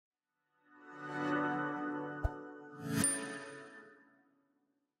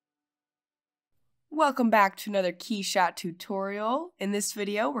Welcome back to another KeyShot tutorial. In this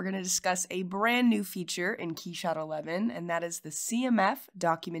video, we're going to discuss a brand new feature in KeyShot 11, and that is the CMF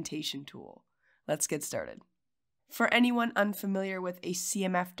documentation tool. Let's get started. For anyone unfamiliar with a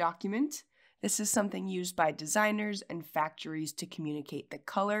CMF document, this is something used by designers and factories to communicate the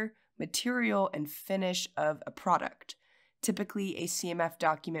color, material, and finish of a product. Typically, a CMF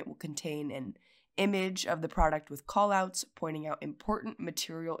document will contain an image of the product with callouts pointing out important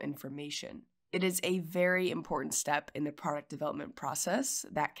material information. It is a very important step in the product development process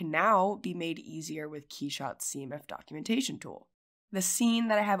that can now be made easier with KeyShot's CMF documentation tool. The scene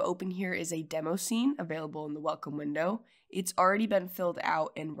that I have open here is a demo scene available in the welcome window. It's already been filled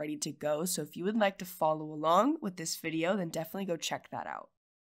out and ready to go, so if you would like to follow along with this video, then definitely go check that out.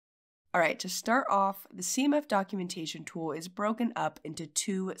 Alright, to start off, the CMF documentation tool is broken up into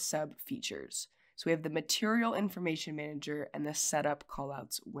two sub-features. So we have the Material Information Manager and the Setup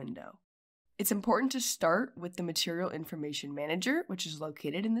Callouts window. It's important to start with the Material Information Manager, which is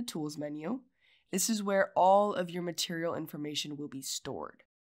located in the Tools menu. This is where all of your material information will be stored.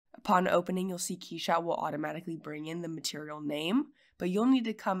 Upon opening, you'll see KeyShot will automatically bring in the material name, but you'll need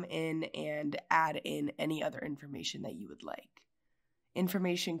to come in and add in any other information that you would like.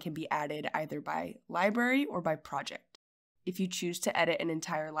 Information can be added either by library or by project. If you choose to edit an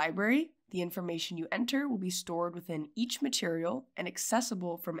entire library, the information you enter will be stored within each material and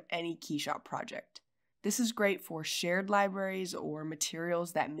accessible from any KeyShot project. This is great for shared libraries or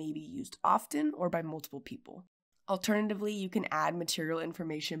materials that may be used often or by multiple people. Alternatively, you can add material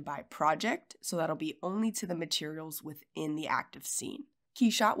information by project, so that'll be only to the materials within the active scene.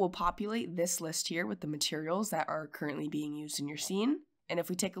 KeyShot will populate this list here with the materials that are currently being used in your scene. And if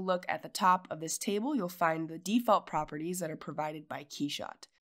we take a look at the top of this table, you'll find the default properties that are provided by KeyShot.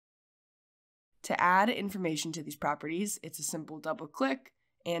 To add information to these properties, it's a simple double click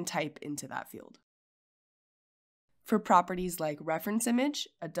and type into that field. For properties like reference image,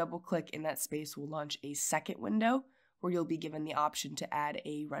 a double click in that space will launch a second window where you'll be given the option to add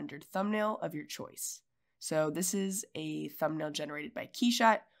a rendered thumbnail of your choice. So this is a thumbnail generated by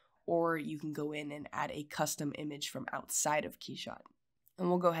KeyShot, or you can go in and add a custom image from outside of KeyShot. And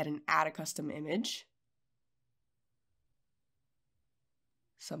we'll go ahead and add a custom image.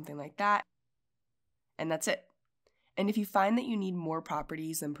 Something like that. And that's it. And if you find that you need more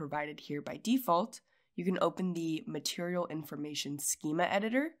properties than provided here by default, you can open the Material Information Schema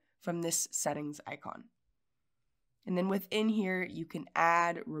Editor from this settings icon. And then within here, you can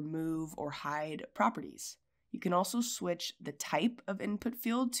add, remove, or hide properties. You can also switch the type of input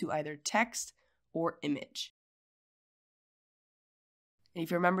field to either text or image. And if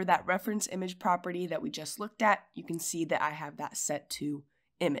you remember that reference image property that we just looked at, you can see that I have that set to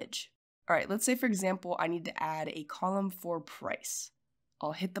image. All right, let's say, for example, I need to add a column for price.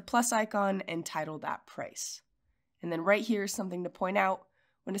 I'll hit the plus icon and title that price. And then right here is something to point out.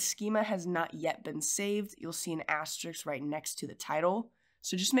 When a schema has not yet been saved, you'll see an asterisk right next to the title.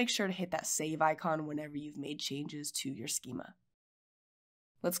 So just make sure to hit that save icon whenever you've made changes to your schema.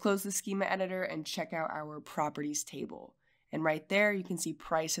 Let's close the schema editor and check out our properties table. And right there, you can see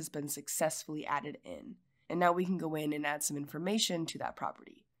price has been successfully added in. And now we can go in and add some information to that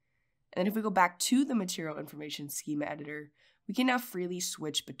property. And then if we go back to the Material Information Schema Editor, we can now freely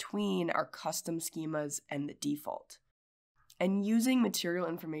switch between our custom schemas and the default. And using material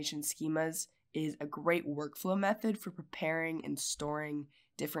information schemas is a great workflow method for preparing and storing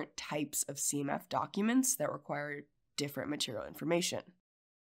different types of CMF documents that require different material information.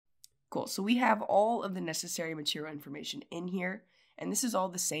 Cool, so we have all of the necessary material information in here, and this is all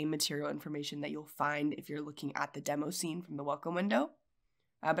the same material information that you'll find if you're looking at the demo scene from the welcome window.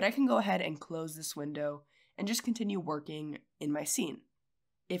 But I can go ahead and close this window and just continue working in my scene.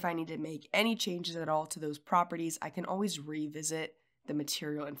 If I need to make any changes at all to those properties, I can always revisit the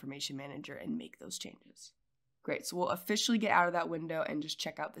Material Information Manager and make those changes. Great, so we'll officially get out of that window and just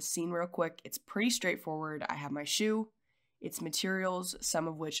check out the scene real quick. It's pretty straightforward. I have my shoe, its materials, some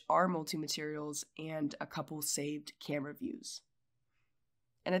of which are multi-materials, and a couple saved camera views.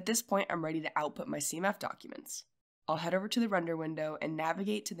 And at this point, I'm ready to output my CMF documents. I'll head over to the render window and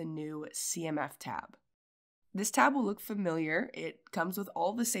navigate to the new CMF tab. This tab will look familiar. It comes with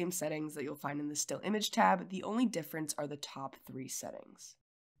all the same settings that you'll find in the Still Image tab. The only difference are the top 3 settings.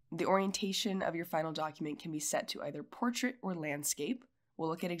 The orientation of your final document can be set to either portrait or landscape. We'll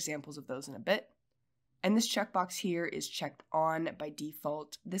look at examples of those in a bit. And this checkbox here is checked on by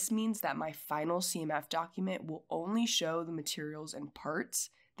default. This means that my final CMF document will only show the materials and parts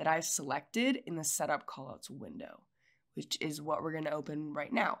that I've selected in the Setup Callouts window, which is what we're going to open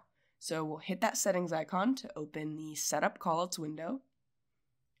right now. So we'll hit that settings icon to open the Setup Callouts window.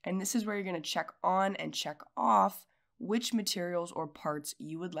 And this is where you're going to check on and check off which materials or parts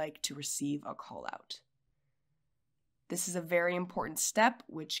you would like to receive a call out. This is a very important step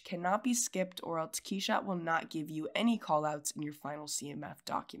which cannot be skipped, or else KeyShot will not give you any callouts in your final CMF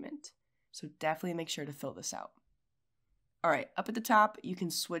document. So definitely make sure to fill this out. Alright, up at the top, you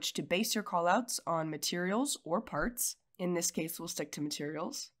can switch to base your callouts on materials or parts. In this case, we'll stick to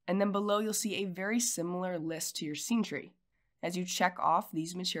materials. And then below, you'll see a very similar list to your scene tree. As you check off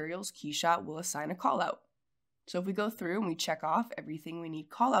these materials, KeyShot will assign a callout. So if we go through and we check off everything we need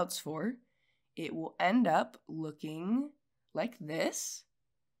callouts for, it will end up looking like this.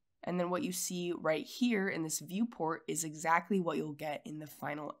 And then what you see right here in this viewport is exactly what you'll get in the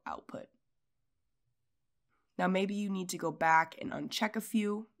final output. Now maybe you need to go back and uncheck a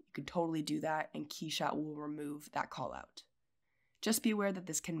few. You could totally do that, and KeyShot will remove that callout. Just be aware that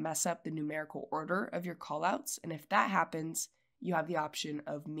this can mess up the numerical order of your callouts, and if that happens, you have the option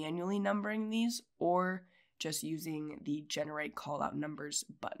of manually numbering these or just using the Generate Callout Numbers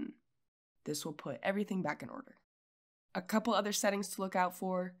button. This will put everything back in order. A couple other settings to look out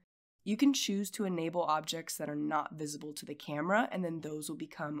for. You can choose to enable objects that are not visible to the camera, and then those will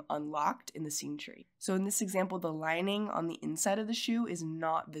become unlocked in the scene tree. So in this example, the lining on the inside of the shoe is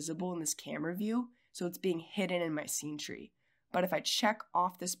not visible in this camera view, so it's being hidden in my scene tree. But if I check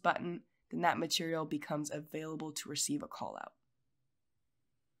off this button, then that material becomes available to receive a callout.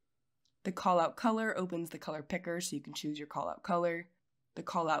 The callout color opens the color picker, so you can choose your callout color. The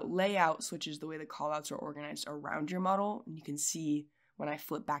callout layout switches the way the callouts are organized around your model, and you can see when I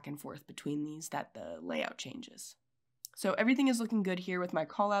flip back and forth between these that the layout changes. So everything is looking good here with my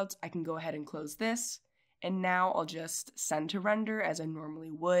callouts. I can go ahead and close this, and now I'll just send to render as I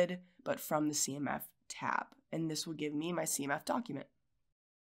normally would, but from the CMF tab, and this will give me my CMF document.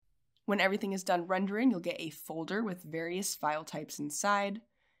 When everything is done rendering, you'll get a folder with various file types inside.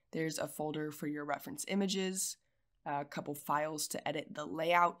 There's a folder for your reference images, a couple files to edit the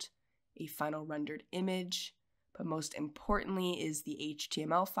layout, a final rendered image, but most importantly is the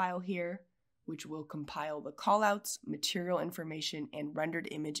HTML file here, which will compile the callouts, material information, and rendered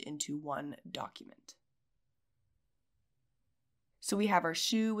image into one document. So we have our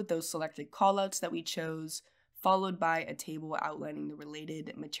shoe with those selected callouts that we chose, followed by a table outlining the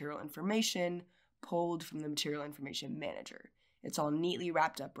related material information pulled from the material information manager. It's all neatly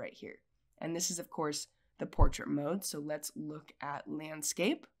wrapped up right here. And this is, of course, the portrait mode. So let's look at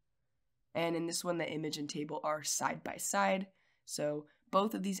landscape. And in this one, the image and table are side by side. So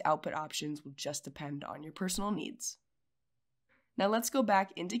both of these output options will just depend on your personal needs. Now let's go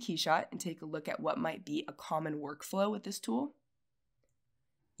back into KeyShot and take a look at what might be a common workflow with this tool.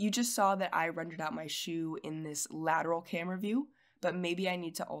 You just saw that I rendered out my shoe in this lateral camera view, but maybe I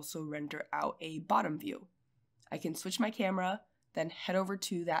need to also render out a bottom view. I can switch my camera, then head over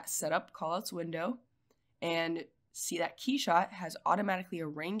to that Setup Callouts window, and see that KeyShot has automatically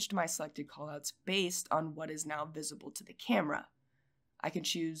arranged my selected callouts based on what is now visible to the camera. I can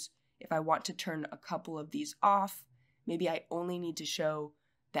choose if I want to turn a couple of these off. Maybe I only need to show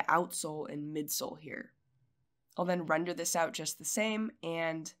the outsole and midsole here. I'll then render this out just the same,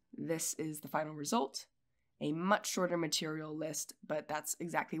 and this is the final result. A much shorter material list, but that's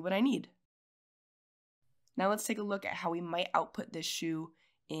exactly what I need. Now let's take a look at how we might output this shoe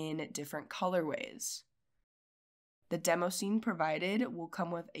in different colorways. The demo scene provided will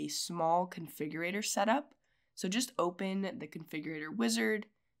come with a small configurator setup. So just open the configurator wizard,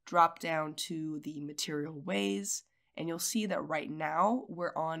 drop down to the material ways, and you'll see that right now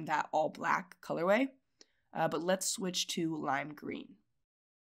we're on that all black colorway, but let's switch to lime green.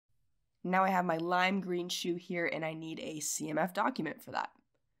 Now I have my lime green shoe here, and I need a CMF document for that.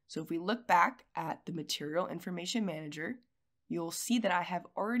 So if we look back at the Material Information Manager, you'll see that I have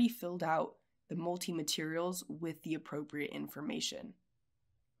already filled out the multi-materials with the appropriate information.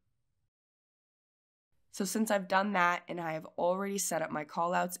 So since I've done that and I have already set up my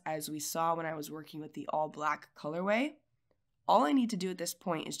callouts as we saw when I was working with the all black colorway, all I need to do at this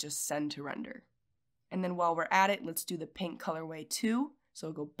point is just send to render. And then while we're at it, let's do the pink colorway too. So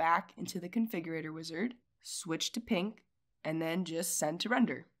I'll go back into the configurator wizard, switch to pink, and then just send to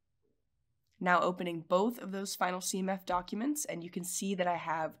render. Now opening both of those final CMF documents, and you can see that I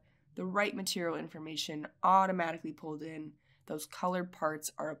have the right material information automatically pulled in. Those colored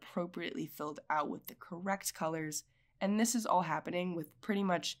parts are appropriately filled out with the correct colors, and this is all happening with pretty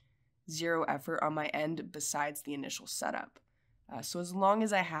much zero effort on my end besides the initial setup. So as long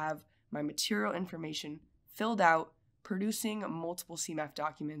as I have my material information filled out, producing multiple CMF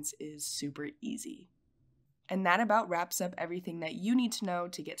documents is super easy. And that about wraps up everything that you need to know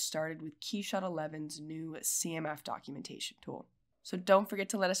to get started with KeyShot 11's new CMF documentation tool. So don't forget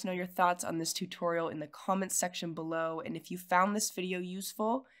to let us know your thoughts on this tutorial in the comments section below. And if you found this video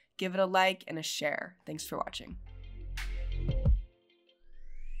useful, give it a like and a share. Thanks for watching.